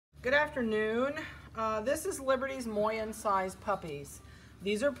Good afternoon. This is Liberty's Moyan size puppies.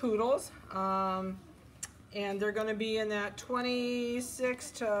 These are poodles, and they're going to be in that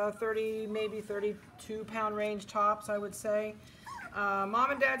 26 to 30, maybe 32 pound range tops, I would say. Mom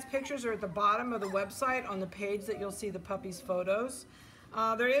and Dad's pictures are at the bottom of the website on the page that you'll see the puppy's photos.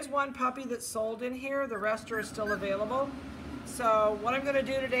 There is one puppy that's sold in here. The rest are still available. So what I'm going to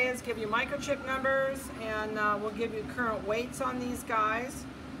do today is give you microchip numbers, and we'll give you current weights on these guys.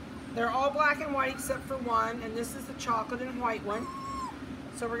 They're all black and white except for one, and this is the chocolate and white one.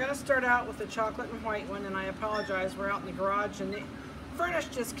 So we're going to start out with the chocolate and white one, and I apologize, we're out in the garage and the furnace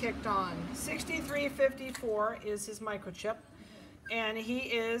just kicked on. 6354 is his microchip, and he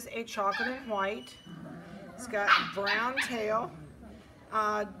is a chocolate and white. He's got brown tail.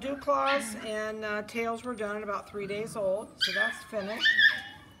 Dew claws and tails were done at about 3 days old, so that's finished.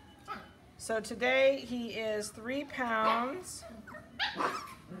 So today he is 3 pounds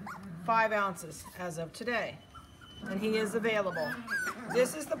 5 ounces as of today, and he is available.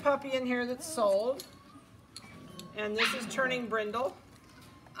 This is the puppy in here that's sold, and this is turning brindle.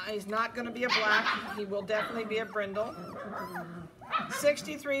 He's not going to be a black, he will definitely be a brindle.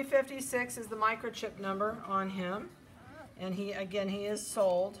 6356 is the microchip number on him, and he is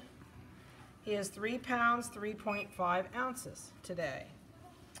sold. He is 3 pounds 3.5 ounces today.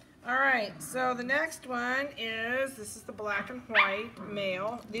 All right, so the next one is, this is the black and white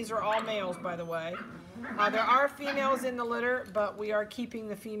male. These are all males, by the way. There are females in the litter, but we are keeping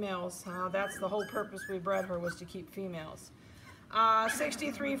the females. That's the whole purpose we bred her, was to keep females.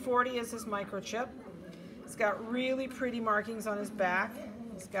 6340 is his microchip. He's got really pretty markings on his back.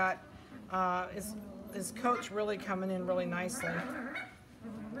 He's got his coat's really coming in really nicely.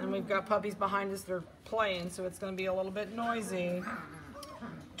 And we've got puppies behind us that are playing, so it's going to be a little bit noisy.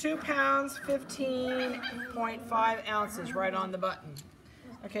 2 pounds 15.5 ounces right on the button.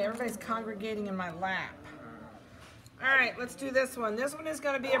 Okay, everybody's congregating in my lap. All right, let's do this one. This one is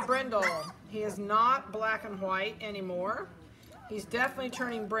going to be a brindle. He is not black and white anymore. He's definitely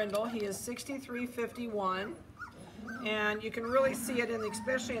turning brindle. He is 6351, and you can really see it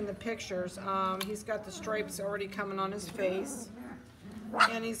especially in the pictures. He's got the stripes already coming on his face,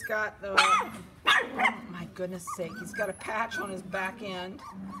 and he's got the, oh my goodness sake, he's got a patch on his back end.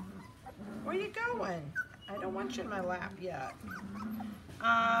 Where are you going? I don't want you in my lap yet.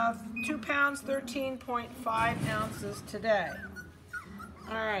 2 pounds 13.5 ounces today.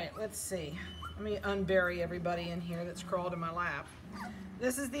 All right, let's see. Let me unbury everybody in here that's crawled in my lap.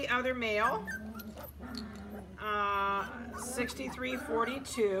 This is the other male.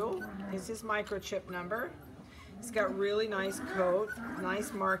 6342 is his microchip number. He's got really nice coat,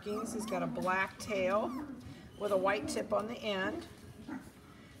 nice markings. He's got a black tail with a white tip on the end.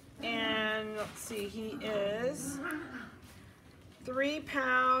 And let's see, he is 3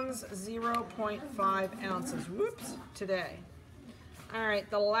 pounds 0.5 ounces. Whoops, today. All right,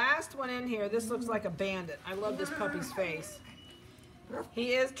 the last one in here, this looks like a bandit. I love this puppy's face.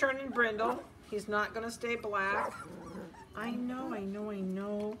 He is turning brindle. He's not going to stay black. I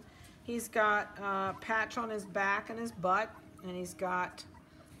know. He's got a patch on his back and his butt, and he's got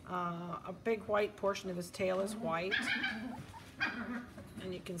a big white portion of his tail is white.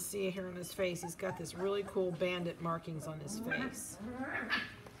 And you can see here on his face, he's got this really cool bandit markings on his face.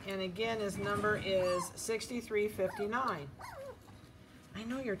 And again, his number is 6359. I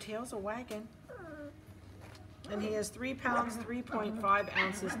know, your tail's a wagging. And he is 3 pounds 3.5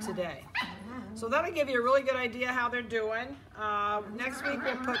 ounces today. So that'll give you a really good idea how they're doing. Next week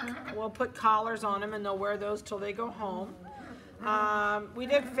we'll put collars on them, and they'll wear those till they go home. We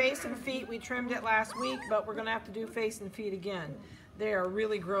did face and feet. We trimmed it last week, but we're going to have to do face and feet again. They are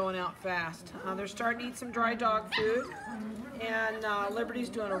really growing out fast. They're starting to eat some dry dog food, and Liberty's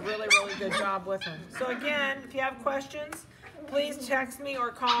doing a really good job with them. So again, if you have questions, please text me or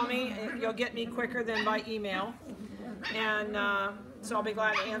call me. You'll get me quicker than by email. And so I'll be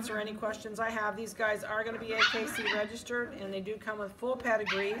glad to answer any questions I have. These guys are going to be AKC registered, and they do come with full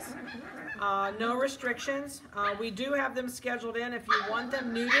pedigrees. No restrictions. We do have them scheduled in if you want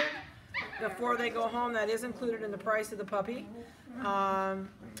them neutered before they go home. That is included in the price of the puppy.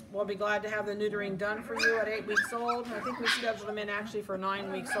 We'll be glad to have the neutering done for you at 8 weeks old. I think we scheduled them in actually for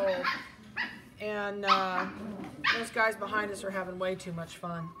 9 weeks old. And those guys behind us are having way too much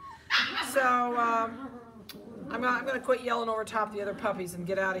fun. So I'm going to quit yelling over top the other puppies and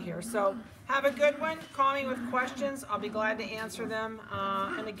get out of here. So have a good one. Call me with questions. I'll be glad to answer them.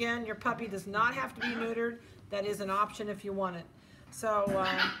 And again, your puppy does not have to be neutered. That is an option if you want it. So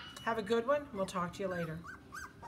have a good one. We'll talk to you later.